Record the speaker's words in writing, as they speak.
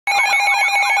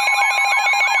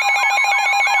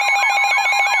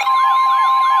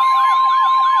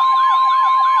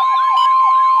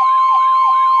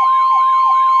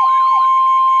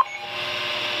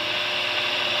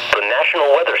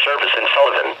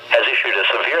has issued a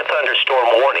severe thunderstorm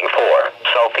warning for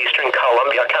southeastern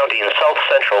Columbia County in south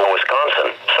central Wisconsin,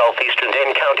 southeastern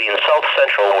Dane County in south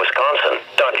central Wisconsin,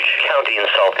 Dutch County in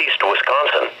southeast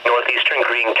Wisconsin, northeastern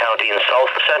Greene County in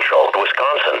south central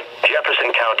Wisconsin,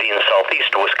 Jefferson County in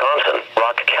southeast Wisconsin,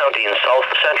 Rock County in south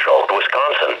central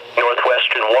Wisconsin,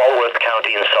 northwestern Walworth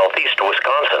County in southeast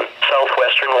Wisconsin,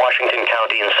 southwestern Washington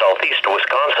County in southeast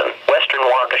Wisconsin, western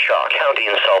Waukesha County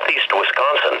in southeast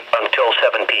Wisconsin, until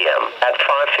 7 p.m. At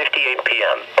 5:58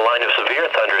 p.m., a line of severe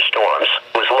thunderstorms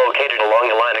was located along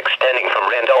a line extending from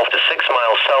Randolph to 6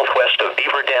 miles southwest of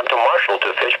Beaver Dam to Marshall to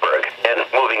Fitchburg, and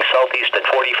moving southeast at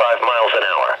 45 miles an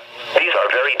hour. These are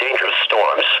very dangerous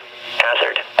storms.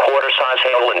 Hazard: quarter-size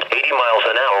hail and 80 miles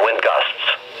an hour wind gusts.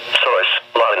 Source: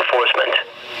 law enforcement.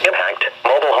 Impact: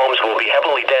 mobile homes will be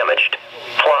heavily damaged.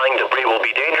 Flying debris will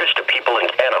be dangerous to people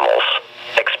and animals.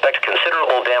 Expect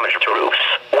considerable damage to roofs,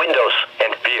 windows,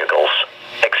 and vehicles.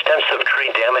 Extensive tree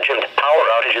damage and power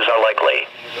outages are likely.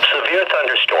 Severe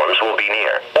thunderstorms will be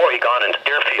near Oregon and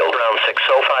Deerfield around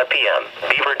 6:05 p.m.,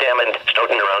 Beaver Dam and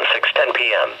Stoughton around 6:10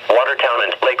 p.m., Watertown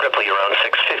and Lake Ripley around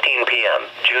 6:15 p.m.,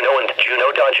 Juneau and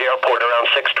Juneau Dodge Airport around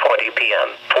 6:20 p.m.,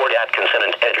 Fort Atkinson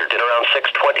and Edgerton around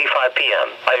 6:25 p.m.,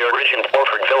 Iron Ridge and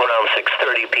Orfordville around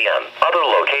 6:30 p.m. Other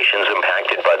locations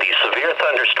impacted by these severe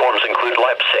thunderstorms include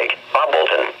Leipzig,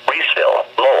 Hobbolton, Reeseville,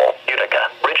 Lowell,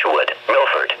 Utica, Richwood,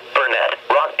 Milford, Burnett,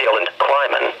 Rockdale, and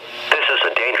Kleiman. This is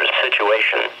a dangerous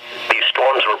situation. These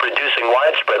storms were producing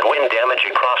widespread wind damage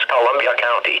across Columbia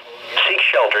County. Seek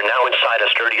shelter now inside a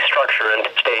sturdy structure and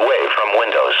stay away from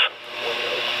windows.